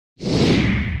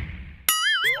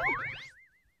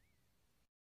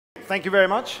Thank you very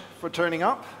much for turning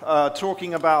up,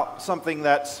 talking about something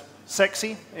that's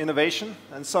sexy, innovation,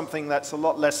 and something that's a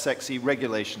lot less sexy,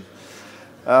 regulation.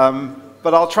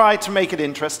 But I'll try to make it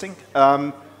interesting.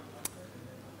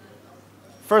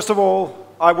 First of all,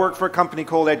 I work for a company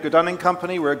called Edgar, Dunn &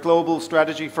 Company. We're a global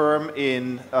strategy firm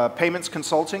in payments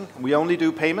consulting. We only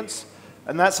do payments.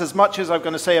 And that's as much as I'm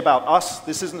going to say about us.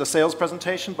 This isn't a sales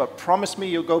presentation, but promise me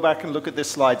you'll go back and look at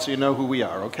this slide so you know who we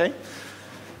are, okay?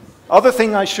 Other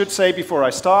thing I should say before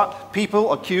I start,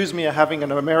 people accuse me of having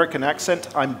an American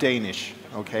accent. I'm Danish,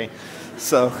 okay?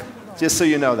 So, just so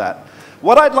you know that.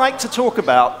 What I'd like to talk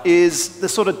about is the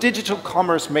sort of digital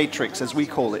commerce matrix, as we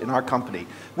call it in our company,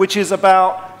 which is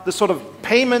about the sort of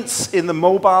payments in the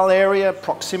mobile area,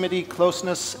 proximity,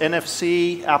 closeness,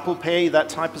 NFC, Apple Pay, that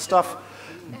type of stuff.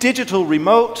 Digital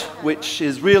remote, which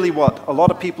is really what a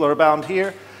lot of people are about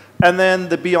here. And then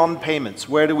the beyond payments.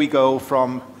 Where do we go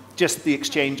from just the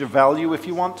exchange of value, if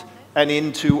you want, and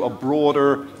into a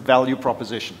broader value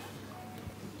proposition?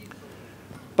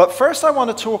 But first I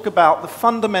want to talk about the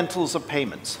fundamentals of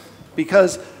payments,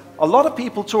 because a lot of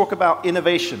people talk about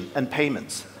innovation and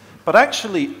payments, but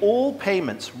actually all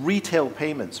payments, retail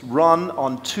payments, run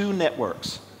on two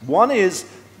networks. One is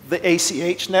the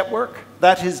ACH network.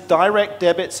 That is direct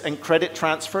debits and credit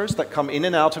transfers that come in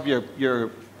and out of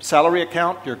your salary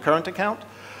account, your current account,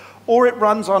 or it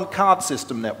runs on card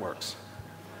system networks.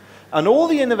 And all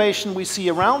the innovation we see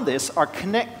around this are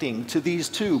connecting to these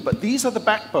two, but these are the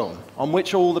backbone on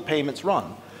which all the payments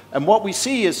run. And what we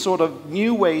see is sort of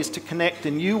new ways to connect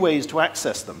and new ways to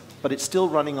access them, but it's still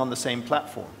running on the same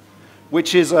platform,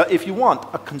 which is, if you want,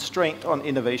 a constraint on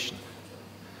innovation.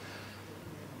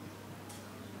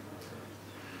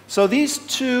 So these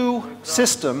two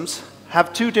systems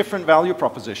have two different value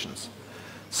propositions.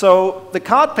 So the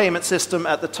card payment system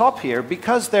at the top here,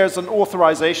 because there's an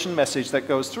authorization message that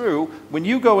goes through, when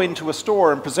you go into a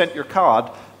store and present your card,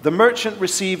 the merchant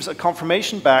receives a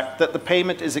confirmation back that the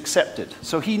payment is accepted.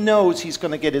 So he knows he's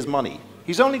going to get his money.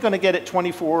 He's only going to get it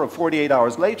 24 or 48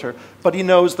 hours later, but he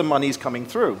knows the money's coming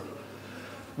through.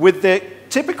 With the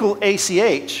typical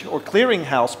ACH, or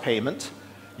clearinghouse payment,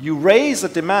 you raise a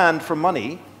demand for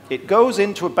money, it goes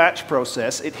into a batch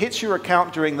process, it hits your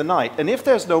account during the night, and if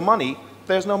there's no money,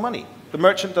 there's no money. The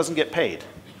merchant doesn't get paid.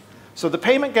 So the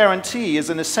payment guarantee is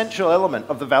an essential element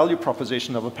of the value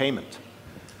proposition of a payment.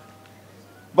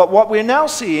 But what we're now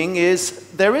seeing is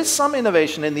there is some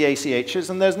innovation in the ACHs,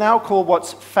 and there's now called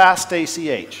what's fast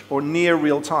ACH, or near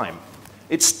real time.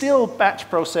 It's still batch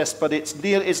processed, but it's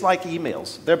like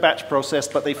emails. They're batch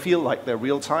processed, but they feel like they're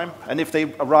real time. And if they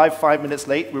arrive 5 minutes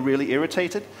late, we're really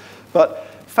irritated. But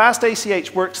fast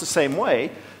ACH works the same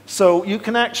way. So you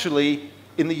can actually,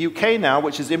 in the UK now,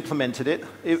 which has implemented it,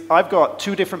 I've got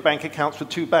 2 different bank accounts with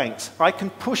 2 banks. I can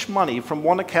push money from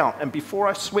one account, and before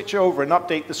I switch over and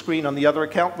update the screen on the other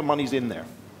account, the money's in there.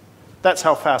 That's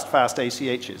how fast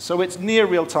ACH is. So it's near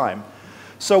real time.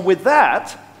 So with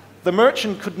that, the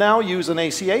merchant could now use an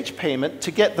ACH payment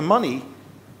to get the money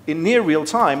in near real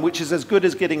time, which is as good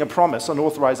as getting a promise, an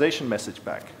authorization message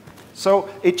back. So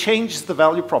it changes the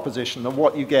value proposition of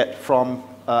what you get from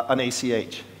an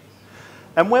ACH.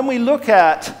 And when we look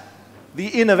at the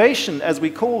innovation, as we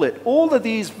call it, all of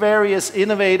these various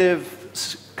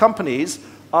innovative companies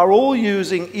are all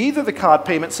using either the card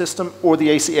payment system or the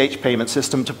ACH payment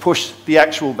system to push the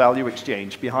actual value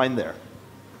exchange behind there.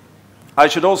 I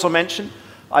should also mention,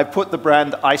 I put the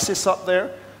brand ISIS up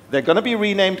there. They're going to be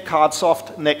renamed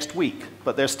CardSoft next week,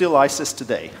 but they're still ISIS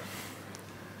today.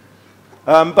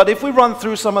 But if we run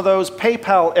through some of those,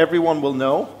 PayPal, everyone will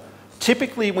know.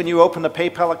 Typically, when you open a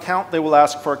PayPal account, they will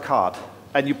ask for a card,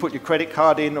 and you put your credit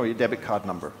card in or your debit card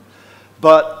number.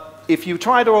 But if you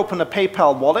try to open a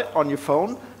PayPal wallet on your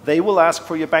phone, they will ask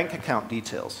for your bank account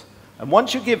details. And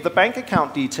once you give the bank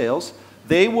account details,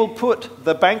 they will put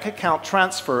the bank account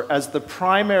transfer as the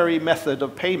primary method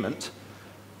of payment,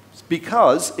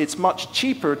 because it's much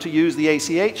cheaper to use the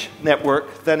ACH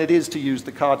network than it is to use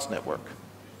the cards network.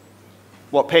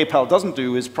 What PayPal doesn't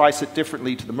do is price it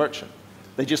differently to the merchant.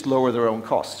 They just lower their own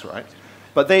costs, right?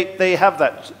 But they have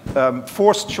that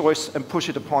forced choice and push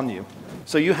it upon you.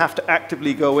 So you have to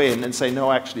actively go in and say,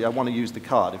 no, actually, I want to use the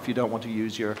card if you don't want to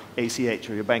use your ACH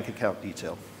or your bank account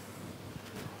detail.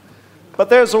 But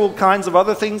there's all kinds of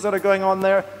other things that are going on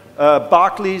there.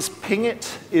 Barclays Ping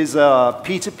It is a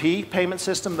P2P payment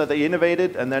system that they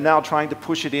innovated, and they're now trying to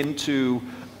push it into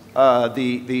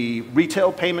the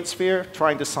retail payment sphere,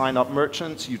 trying to sign up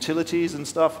merchants, utilities, and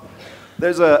stuff.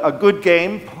 There's a good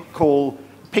game called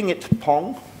Ping It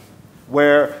Pong,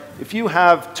 where if you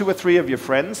have 2 or 3 of your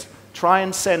friends, try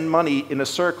and send money in a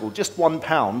circle, just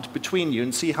 £1, between you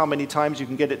and see how many times you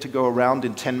can get it to go around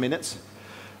in 10 minutes.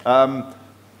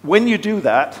 When you do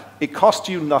that, it costs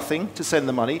you nothing to send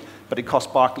the money, but it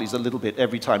costs Barclays a little bit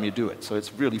every time you do it. So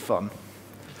it's really fun,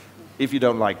 if you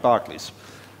don't like Barclays.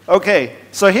 Okay,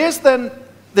 so here's then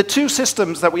the two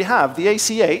systems that we have, the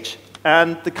ACH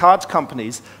and the cards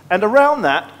companies. And around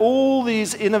that, all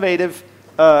these innovative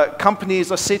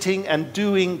companies are sitting and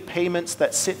doing payments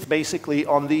that sit basically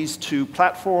on these two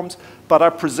platforms, but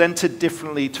are presented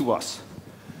differently to us.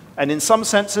 And in some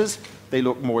senses, they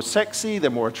look more sexy, they're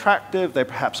more attractive, they're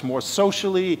perhaps more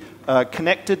socially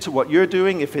connected to what you're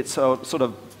doing, if it's sort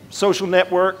of social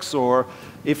networks or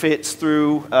if it's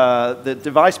through the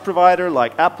device provider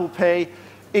like Apple Pay.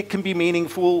 It can be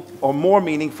meaningful or more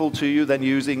meaningful to you than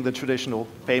using the traditional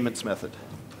payments method.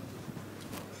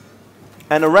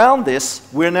 And around this,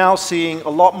 we're now seeing a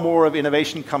lot more of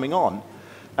innovation coming on.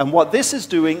 And what this is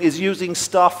doing is using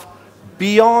stuff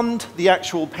beyond the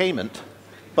actual payment,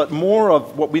 but more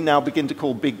of what we now begin to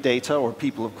call big data, or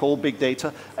people have called big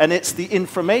data. And it's the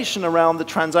information around the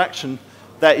transaction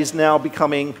that is now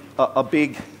becoming a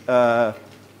big, what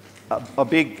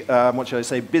should I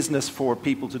say, business for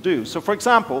people to do. So for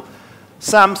example,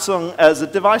 Samsung as a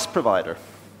device provider.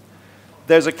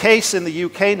 There's a case in the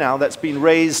UK now that's been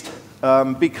raised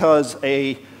because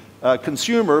a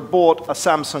consumer bought a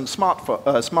Samsung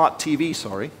smart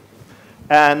TV,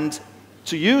 and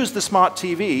to use the smart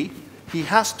TV, he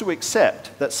has to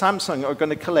accept that Samsung are going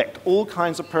to collect all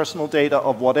kinds of personal data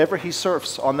of whatever he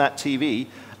surfs on that TV,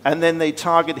 and then they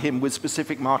target him with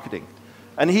specific marketing.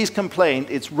 And he's complained,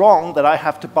 it's wrong that I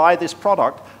have to buy this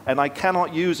product and I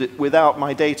cannot use it without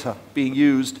my data being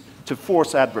used to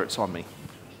force adverts on me.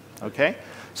 Okay?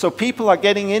 So people are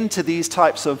getting into these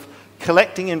types of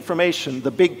collecting information, the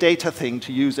big data thing,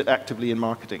 to use it actively in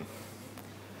marketing.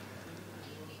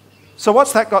 So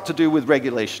what's that got to do with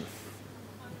regulation?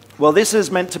 Well, this is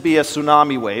meant to be a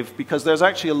tsunami wave because there's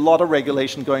actually a lot of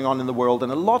regulation going on in the world,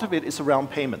 and a lot of it is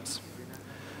around payments.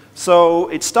 So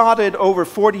it started over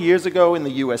 40 years ago in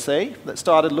the USA that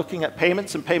started looking at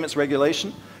payments and payments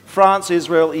regulation. France,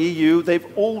 Israel, EU, they've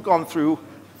all gone through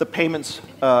the payments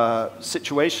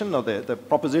situation, or the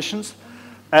propositions,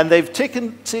 and they've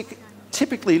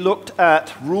typically looked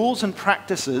at rules and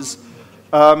practices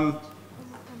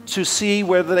to see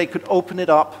whether they could open it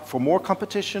up for more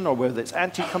competition, or whether it's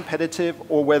anti-competitive,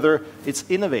 or whether it's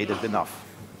innovative enough.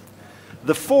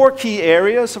 The four key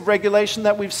areas of regulation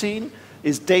that we've seen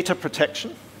is data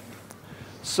protection.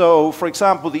 So, for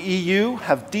example, the EU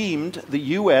have deemed the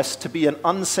US to be an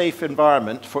unsafe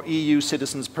environment for EU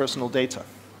citizens' personal data,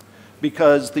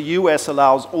 because the US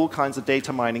allows all kinds of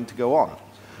data mining to go on.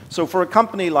 So for a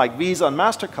company like Visa and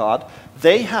MasterCard,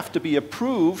 they have to be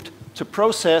approved to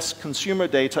process consumer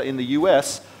data in the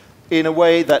US in a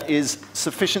way that is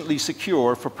sufficiently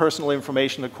secure for personal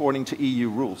information according to EU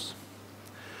rules.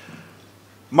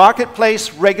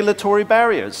 Marketplace regulatory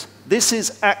barriers. This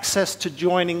is access to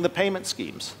joining the payment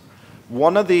schemes.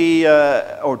 One of the,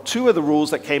 or two of the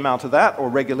rules that came out of that, or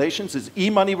regulations, is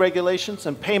e-money regulations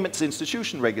and payments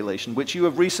institution regulation, which you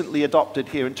have recently adopted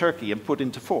here in Turkey and put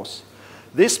into force.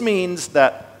 This means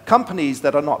that companies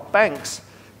that are not banks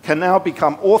can now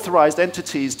become authorized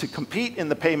entities to compete in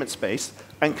the payment space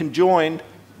and can join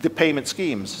the payment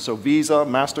schemes, so Visa,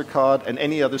 MasterCard, and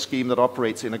any other scheme that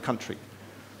operates in a country.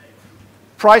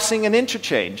 Pricing and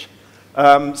interchange.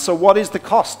 So what is the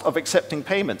cost of accepting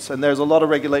payments? And there's a lot of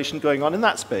regulation going on in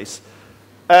that space.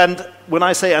 And when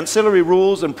I say ancillary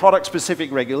rules and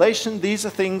product-specific regulation, these are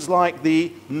things like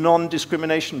the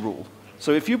non-discrimination rule.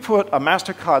 So if you put a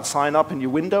MasterCard sign up in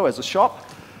your window as a shop,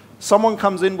 someone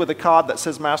comes in with a card that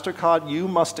says MasterCard, you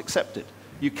must accept it.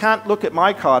 You can't look at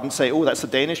my card and say, oh, that's a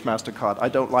Danish MasterCard, I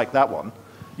don't like that one.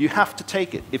 You have to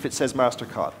take it if it says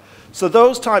MasterCard. So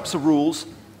those types of rules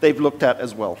they've looked at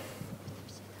as well.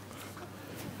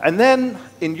 And then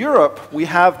in Europe, we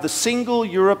have the Single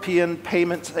European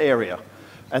Payments Area.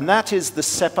 And that is the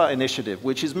SEPA initiative,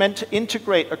 which is meant to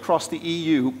integrate across the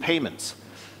EU payments.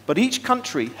 But each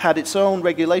country had its own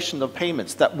regulation of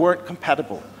payments that weren't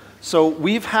compatible. So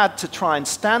we've had to try and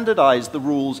standardize the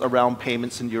rules around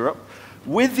payments in Europe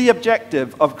with the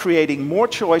objective of creating more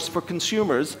choice for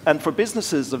consumers and for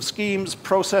businesses of schemes,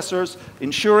 processors,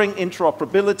 ensuring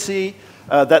interoperability,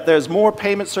 that there's more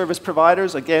payment service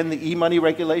providers, again, the e-money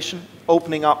regulation,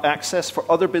 opening up access for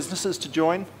other businesses to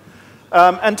join,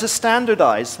 and to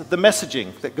standardize the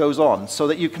messaging that goes on so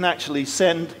that you can actually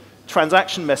send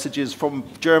transaction messages from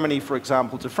Germany, for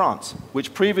example, to France,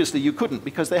 which previously you couldn't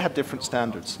because they had different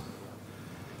standards.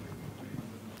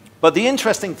 But the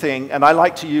interesting thing, and I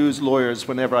like to use lawyers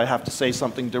whenever I have to say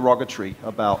something derogatory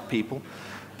about people,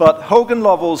 but Hogan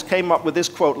Lovells came up with this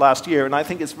quote last year, and I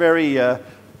think it's very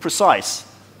precise.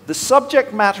 The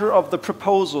subject matter of the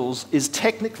proposals is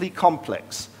technically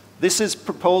complex. This is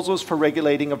proposals for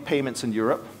regulating of payments in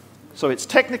Europe. So it's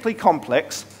technically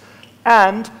complex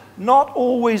and not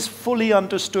always fully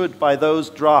understood by those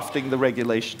drafting the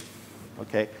regulation,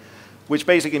 okay? Which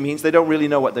basically means they don't really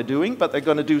know what they're doing, but they're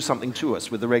going to do something to us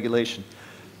with the regulation.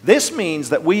 This means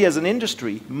that we as an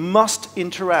industry must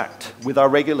interact with our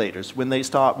regulators when they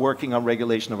start working on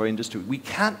regulation of our industry. We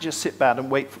can't just sit back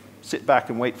and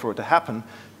wait for it to happen,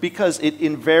 because it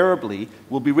invariably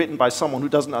will be written by someone who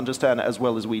doesn't understand it as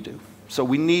well as we do. So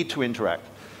we need to interact.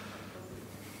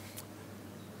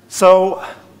 So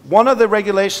one of the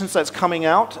regulations that's coming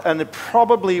out, and it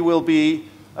probably will be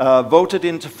voted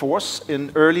into force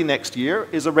in early next year,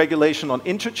 is a regulation on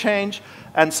interchange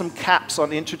and some caps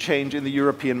on interchange in the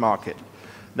European market.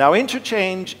 Now,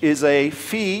 interchange is a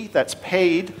fee that's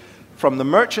paid from the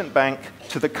merchant bank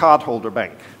to the cardholder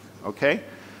bank, okay?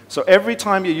 So every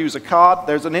time you use a card,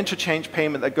 there's an interchange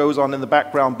payment that goes on in the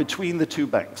background between the two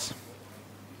banks.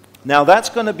 Now, that's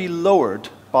going to be lowered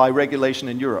by regulation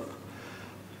in Europe.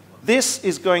 This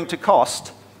is going to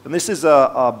cost, and this is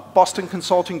a Boston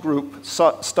Consulting Group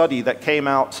study that came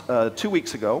out 2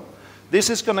 weeks ago. This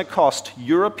is going to cost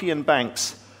European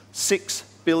banks 6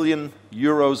 billion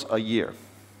euros a year,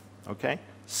 okay?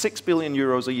 6 billion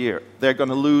euros a year. They're going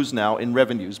to lose now in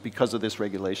revenues because of this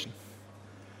regulation.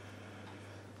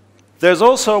 There's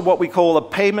also what we call a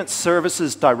Payment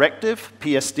Services Directive,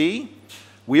 PSD.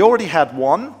 We already had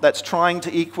one that's trying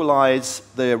to equalize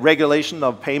the regulation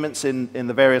of payments in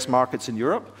the various markets in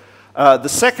Europe. The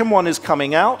second one is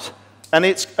coming out, and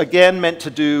it's again meant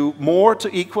to do more to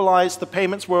equalize the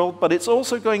payments world, but it's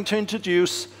also going to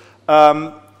introduce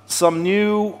some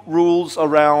new rules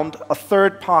around a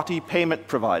third-party payment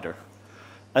provider.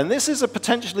 And this is a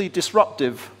potentially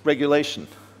disruptive regulation.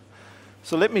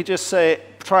 So let me just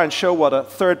try and show what a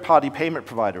third-party payment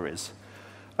provider is.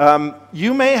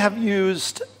 You may have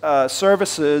used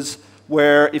services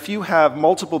where if you have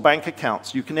multiple bank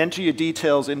accounts, you can enter your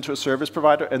details into a service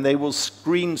provider and they will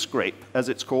screen scrape, as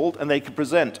it's called, and they can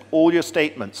present all your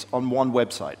statements on one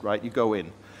website, right? You go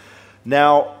in.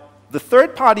 Now, the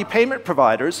third-party payment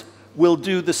providers will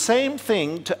do the same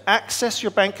thing to access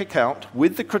your bank account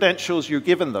with the credentials you've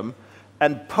given them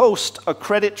and post a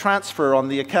credit transfer on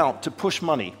the account to push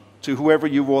money to whoever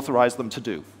you've authorized them to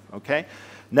do, okay?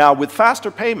 Now, with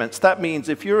faster payments, that means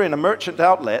if you're in a merchant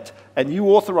outlet and you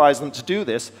authorize them to do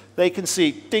this, they can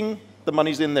see, ding, the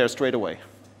money's in there straight away.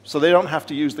 So they don't have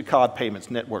to use the card payments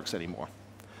networks anymore.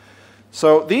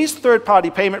 So these third-party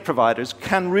payment providers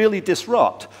can really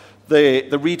disrupt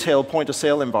the retail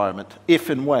point-of-sale environment if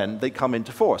and when they come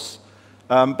into force.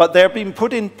 But they're being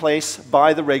put in place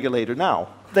by the regulator now.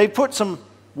 They put some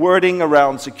wording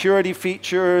around security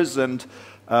features, and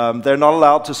they're not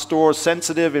allowed to store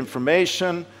sensitive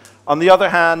information. On the other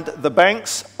hand, the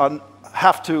banks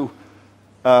have to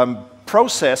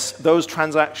process those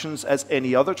transactions as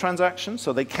any other transaction,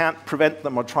 so they can't prevent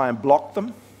them or try and block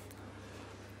them.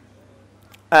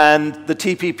 And the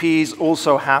TPPs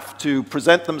also have to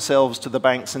present themselves to the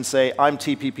banks and say, I'm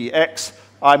TPP X,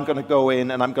 I'm going to go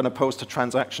in and I'm going to post a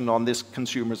transaction on this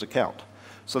consumer's account.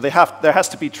 So there has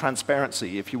to be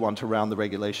transparency if you want around the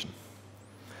regulation.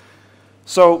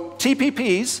 So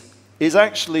TPPs is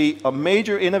actually a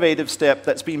major innovative step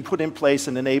that's been put in place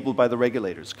and enabled by the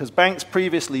regulators, because banks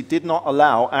previously did not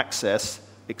allow access,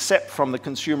 except from the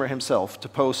consumer himself, to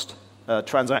post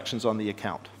transactions on the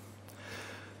account.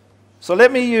 So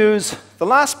let me use the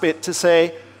last bit to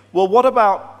say, well, what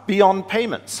about beyond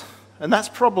payments? And that's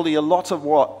probably a lot of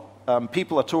what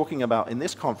people are talking about in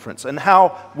this conference, and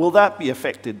how will that be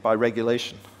affected by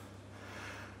regulation?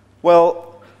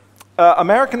 Well,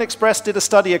 American Express did a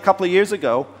study a couple of years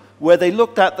ago where they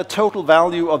looked at the total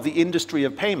value of the industry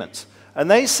of payments.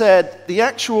 And they said the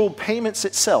actual payments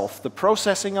itself, the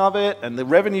processing of it and the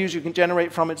revenues you can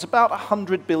generate from it, it's about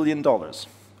 $100 billion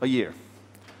a year.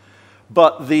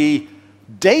 But the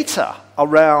data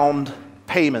around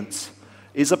payments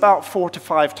is about 4 to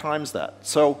 5 times that.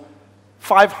 So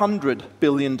 $500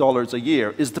 billion a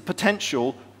year is the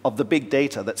potential of the big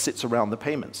data that sits around the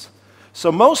payments.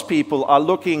 So most people are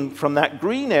looking from that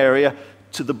green area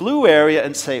to the blue area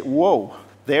and say, whoa,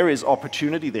 there is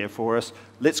opportunity there for us.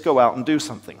 Let's go out and do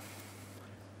something.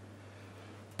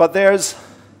 But there's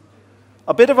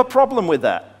a bit of a problem with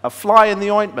that, a fly in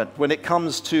the ointment when it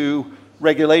comes to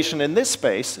regulation in this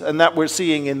space, and that we're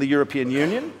seeing in the European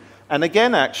Union. And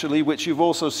again, actually, which you've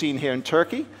also seen here in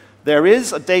Turkey, there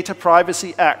is a Data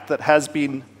Privacy Act that has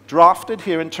been drafted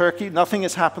here in Turkey. Nothing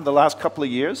has happened the last couple of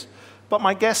years. But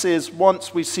my guess is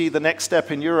once we see the next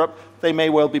step in Europe, they may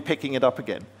well be picking it up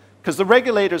again. Because the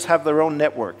regulators have their own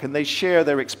network, and they share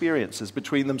their experiences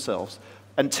between themselves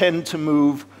and tend to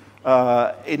move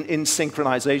in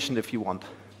synchronization, if you want.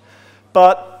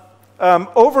 But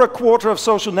over a quarter of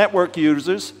social network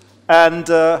users and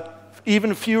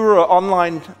even fewer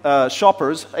online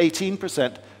shoppers,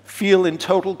 18%, feel in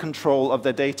total control of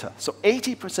their data. So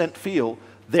 80% feel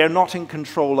they're not in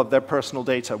control of their personal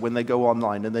data when they go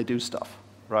online and they do stuff,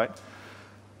 right?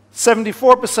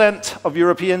 74% of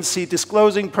Europeans see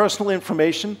disclosing personal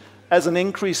information as an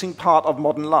increasing part of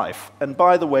modern life. And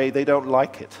by the way, they don't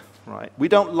like it, right? We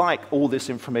don't like all this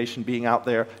information being out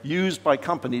there, used by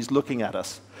companies looking at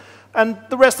us. And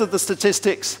the rest of the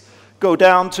statistics go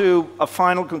down to a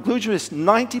final conclusion is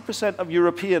 90% of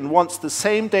Europeans wants the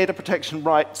same data protection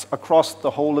rights across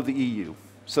the whole of the EU.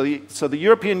 So the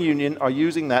European Union are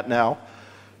using that now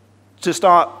to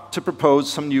start to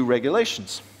propose some new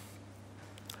regulations.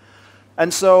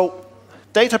 And so,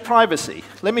 data privacy.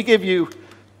 Let me give you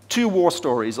 2 war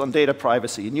stories on data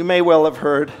privacy, and you may well have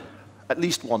heard at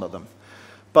least one of them.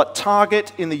 But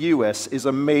Target in the US is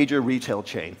a major retail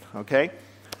chain, okay?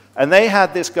 And they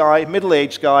had this guy,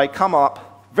 middle-aged guy, come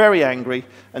up, very angry,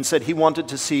 and said he wanted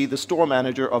to see the store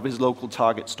manager of his local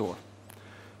Target store.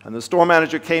 And the store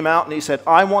manager came out and he said,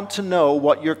 I want to know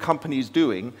what your company's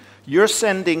doing. You're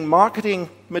sending marketing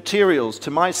materials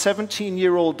to my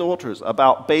 17-year-old daughters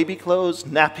about baby clothes,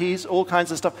 nappies, all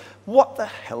kinds of stuff. What the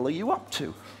hell are you up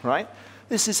to, right?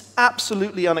 This is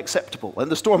absolutely unacceptable.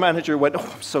 And the store manager went,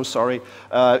 oh, I'm so sorry.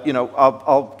 You know,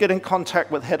 I'll get in contact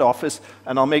with head office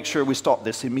and I'll make sure we stop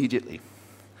this immediately.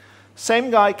 Same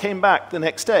guy came back the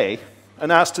next day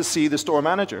and asked to see the store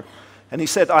manager. And he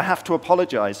said, I have to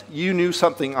apologize. You knew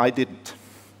something I didn't.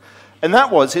 And that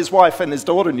was his wife and his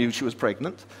daughter knew she was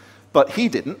pregnant, but he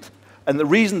didn't. And the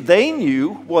reason they knew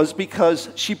was because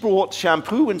she brought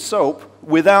shampoo and soap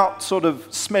without sort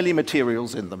of smelly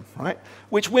materials in them, right?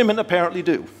 Which women apparently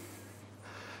do.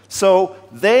 So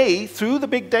they, through the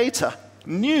big data,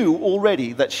 knew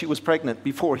already that she was pregnant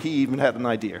before he even had an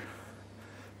idea.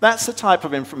 That's the type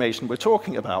of information we're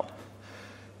talking about.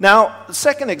 Now, the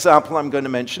second example I'm going to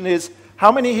mention is,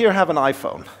 how many here have an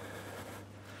iPhone?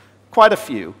 Quite a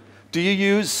few. Do you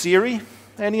use Siri?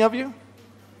 Any of you?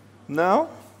 No?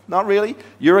 Not really?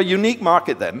 You're a unique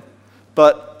market then.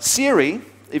 But Siri,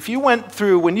 if you went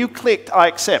through, when you clicked I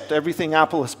accept everything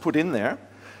Apple has put in there,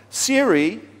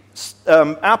 Siri,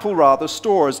 Apple rather,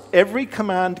 stores every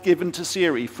command given to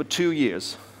Siri for 2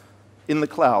 years in the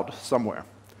cloud somewhere.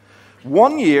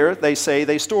 1 year, they say,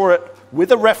 they store it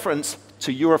with a reference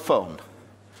to your phone.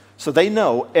 So they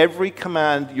know every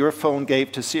command your phone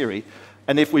gave to Siri,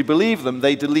 and if we believe them,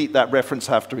 they delete that reference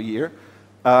after a year,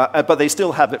 but they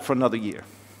still have it for another year.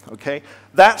 Okay?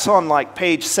 That's on like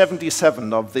page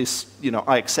 77 of this, you know,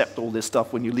 I accept all this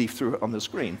stuff when you leaf through it on the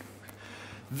screen.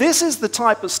 This is the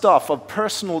type of stuff of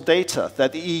personal data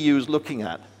that the EU is looking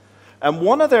at. And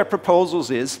one of their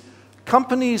proposals is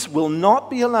companies will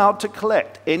not be allowed to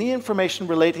collect any information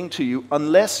relating to you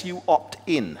unless you opt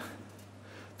in.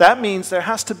 That means there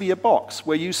has to be a box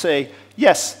where you say,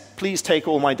 yes, please take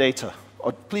all my data,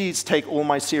 or please take all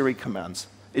my Siri commands.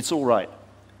 It's all right.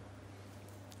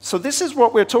 So this is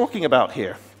what we're talking about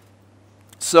here.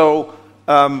 So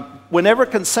whenever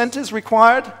consent is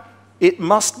required, it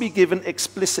must be given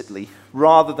explicitly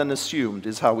rather than assumed,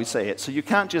 is how we say it. So you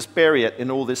can't just bury it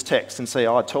in all this text and say,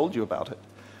 oh, I told you about it.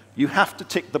 You have to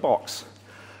tick the box.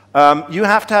 You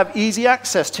have to have easy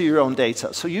access to your own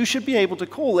data. So you should be able to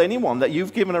call anyone that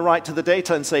you've given a right to the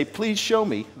data and say, please show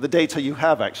me the data you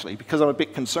have, actually, because I'm a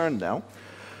bit concerned now.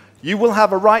 You will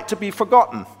have a right to be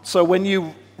forgotten. So when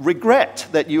you regret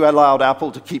that you allowed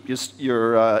Apple to keep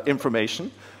your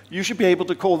information, you should be able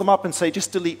to call them up and say,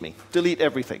 just delete me, delete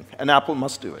everything, and Apple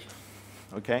must do it.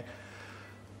 Okay?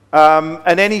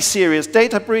 And any serious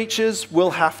data breaches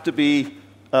will have to be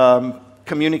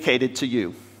communicated to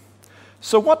you.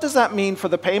 So what does that mean for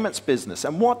the payments business?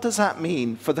 And what does that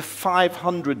mean for the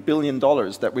 $500 billion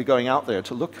that we're going out there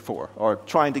to look for or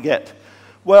trying to get?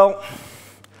 Well,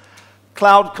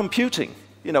 cloud computing.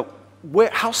 You know,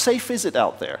 how safe is it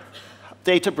out there?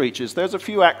 Data breaches. There's a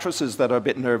few actresses that are a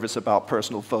bit nervous about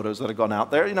personal photos that have gone out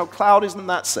there. You know, cloud isn't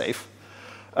that safe.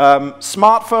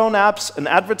 Smartphone apps and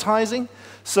advertising.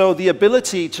 So the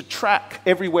ability to track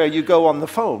everywhere you go on the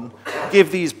phone,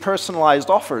 give these personalized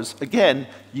offers, again,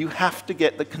 you have to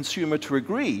get the consumer to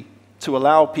agree to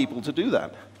allow people to do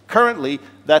that. Currently,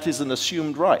 that is an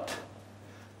assumed right.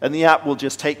 And the app will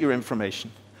just take your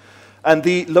information. And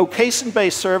the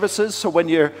location-based services, so when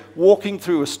you're walking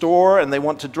through a store and they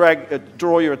want to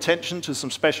draw your attention to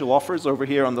some special offers over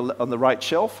here on the right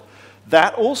shelf,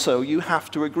 that also you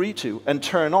have to agree to and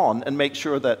turn on and make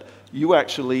sure that you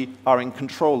actually are in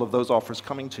control of those offers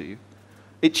coming to you.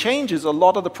 It changes a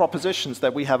lot of the propositions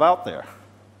that we have out there.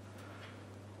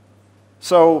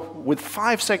 So with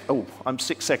 5 seconds, oh, I'm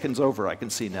 6 seconds over, I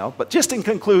can see now. But just in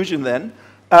conclusion then,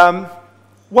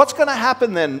 what's going to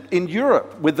happen then in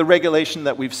Europe with the regulation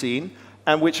that we've seen,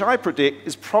 and which I predict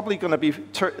is probably going to be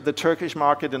the Turkish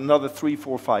market in another 3,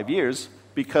 4, 5 years,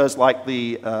 because like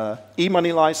the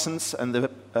e-money license and the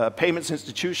payments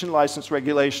institution license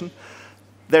regulation,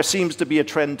 there seems to be a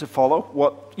trend to follow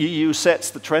what EU sets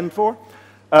the trend for.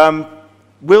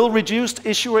 Will reduced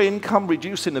issuer income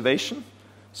reduce innovation?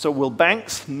 So will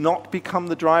banks not become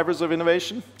the drivers of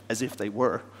innovation? As if they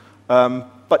were.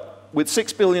 But with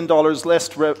 $6 billion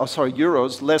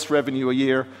euros less revenue a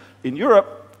year in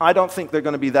Europe, I don't think they're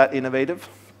going to be that innovative.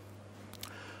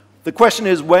 The question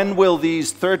is, when will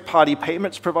these third-party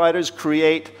payments providers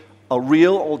create a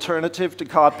real alternative to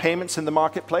card payments in the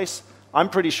marketplace? I'm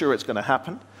pretty sure it's going to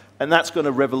happen, and that's going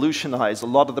to revolutionize a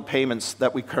lot of the payments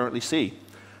that we currently see.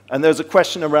 And there's a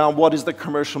question around what is the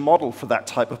commercial model for that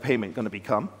type of payment going to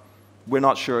become? We're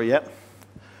not sure yet.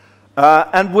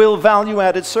 And will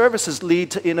value-added services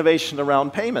lead to innovation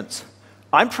around payments?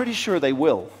 I'm pretty sure they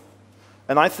will.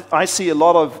 And I see a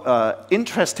lot of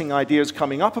interesting ideas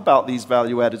coming up about these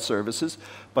value-added services.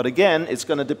 But again, it's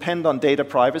going to depend on data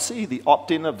privacy, the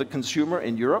opt-in of the consumer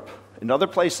in Europe. In other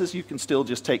places, you can still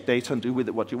just take data and do with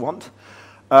it what you want.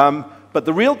 But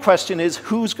the real question is,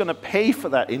 who's going to pay for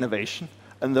that innovation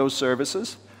and those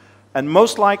services? And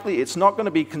most likely, it's not going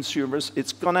to be consumers.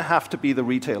 It's going to have to be the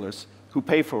retailers who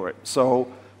pay for it.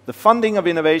 So the funding of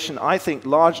innovation, I think,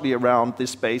 largely around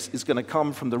this space is going to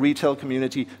come from the retail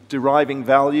community deriving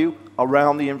value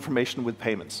around the information with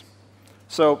payments.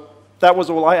 So that was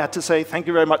all I had to say. Thank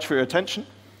you very much for your attention.